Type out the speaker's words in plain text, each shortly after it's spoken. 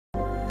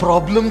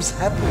Problems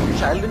happen,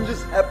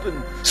 challenges happen,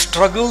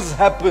 struggles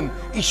happen,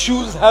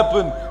 issues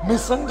happen,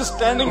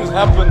 misunderstandings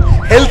happen,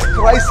 health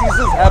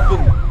crises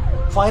happen,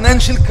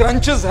 financial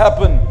crunches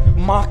happen,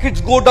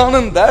 markets go down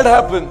and that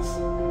happens.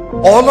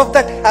 All of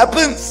that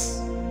happens.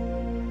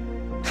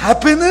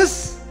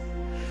 Happiness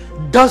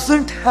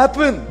doesn't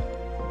happen.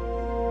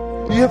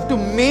 You have to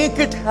make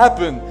it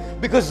happen,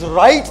 because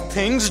right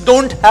things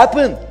don't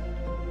happen.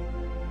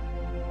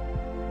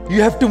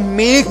 You have to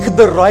make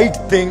the right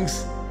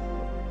things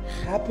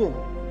happen.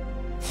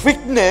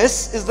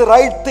 Fitness is the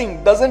right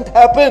thing, doesn't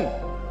happen.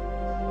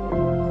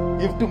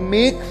 You have to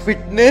make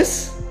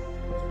fitness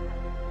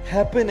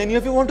happen. Any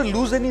of you want to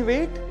lose any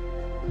weight?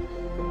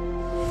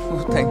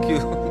 Thank you.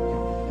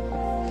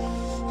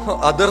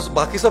 Others,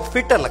 बाकी सब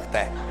fit लगता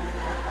है.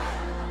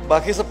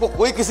 बाकी सबको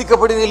कोई किसी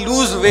कपड़े नहीं.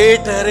 Lose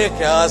weight. अरे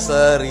क्या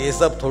सर, ये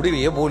सब थोड़ी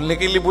ये बोलने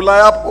के लिए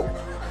बुलाया आपको.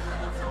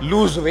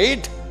 Lose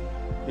weight,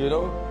 you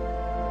know.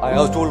 I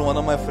was told one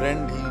of my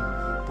friend, he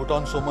put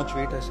on so much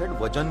weight. I said,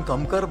 वजन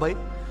कम कर भाई.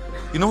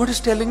 You know what he's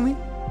telling me?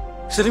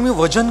 He's telling me,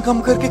 वजन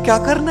कम करके क्या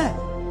करना है?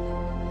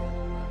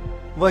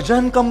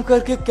 वजन कम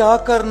करके क्या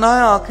करना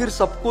है? आखिर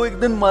सबको एक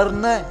दिन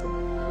मरना है.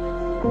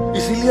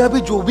 इसीलिए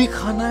अभी जो भी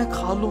खाना है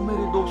खा लो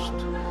मेरे दोस्त,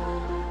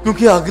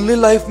 क्योंकि अगले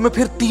लाइफ में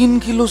फिर 3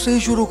 किलो से ही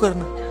शुरू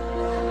करना.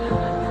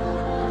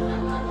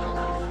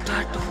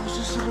 That was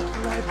his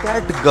reply.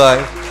 That guy,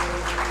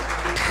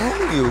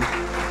 tell you,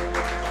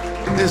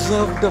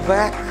 deserved a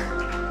whack.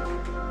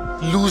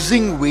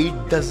 Losing weight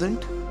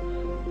doesn't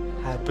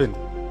happen.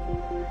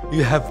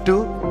 You have to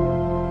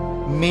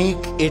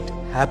make it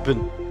happen.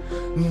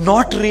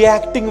 Not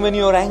reacting when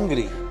you're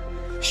angry,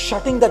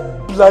 shutting that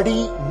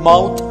bloody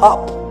mouth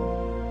up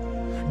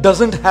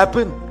doesn't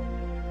happen.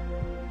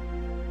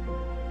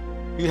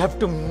 You have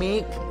to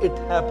make it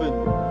happen.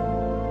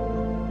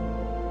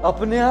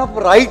 अपने आप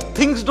right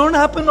things don't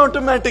happen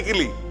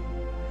automatically.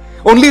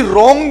 Only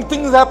wrong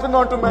things happen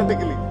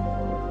automatically.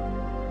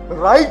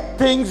 Right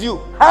things,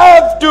 you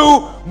have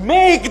to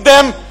make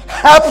them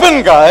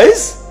happen,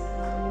 guys.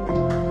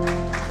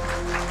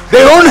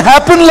 They don't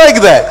happen like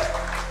that.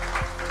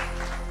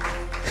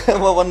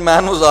 One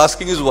man was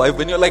asking his wife,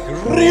 when you're like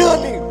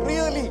really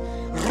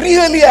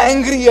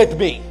angry at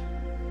me,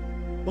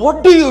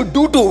 what do you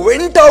do to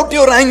vent out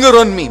your anger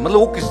on me? मतलब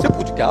वो किससे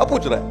क्या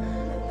पूछ रहा है?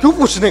 क्यों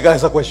पूछने का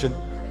ऐसा क्वेश्चन?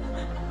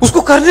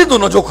 उसको करने दो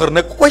ना जो करना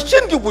है.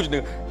 क्वेश्चन क्यों पूछने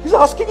का? He's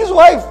asking his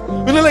wife,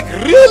 when you're like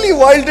really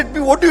wild at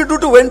me, what do you do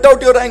to vent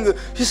out your anger?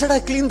 She said, I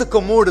clean the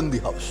commode in the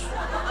house.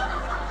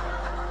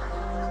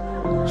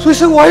 So he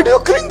said, why do you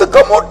clean the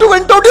commode to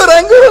vent out your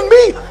anger on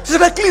me? She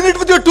said, I clean it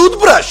with your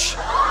toothbrush.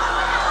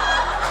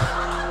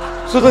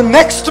 So the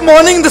next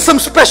morning there's some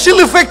special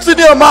effects in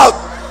your mouth.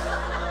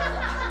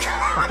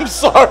 I'm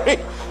sorry.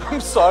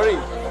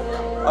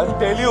 I'll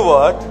tell you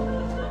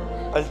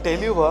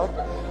what.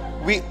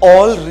 We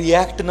all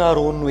react in our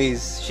own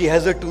ways. She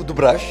has a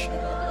toothbrush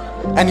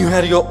and you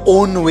have your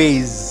own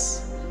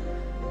ways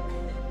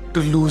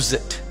to lose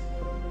it.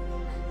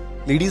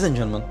 Ladies and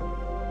gentlemen,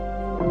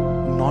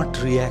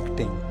 not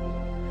reacting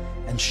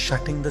and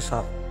shutting this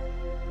up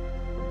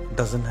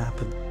doesn't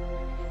happen.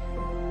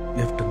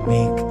 You have to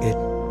make it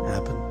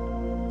happen.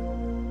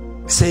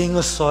 Saying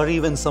a sorry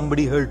when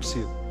somebody hurts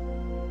you,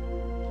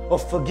 or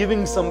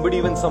forgiving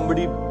somebody when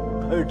somebody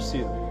hurts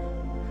you,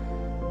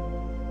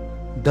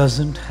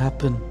 doesn't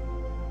happen.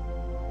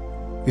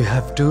 You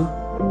have to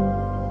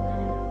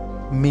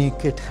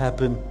make it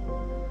happen.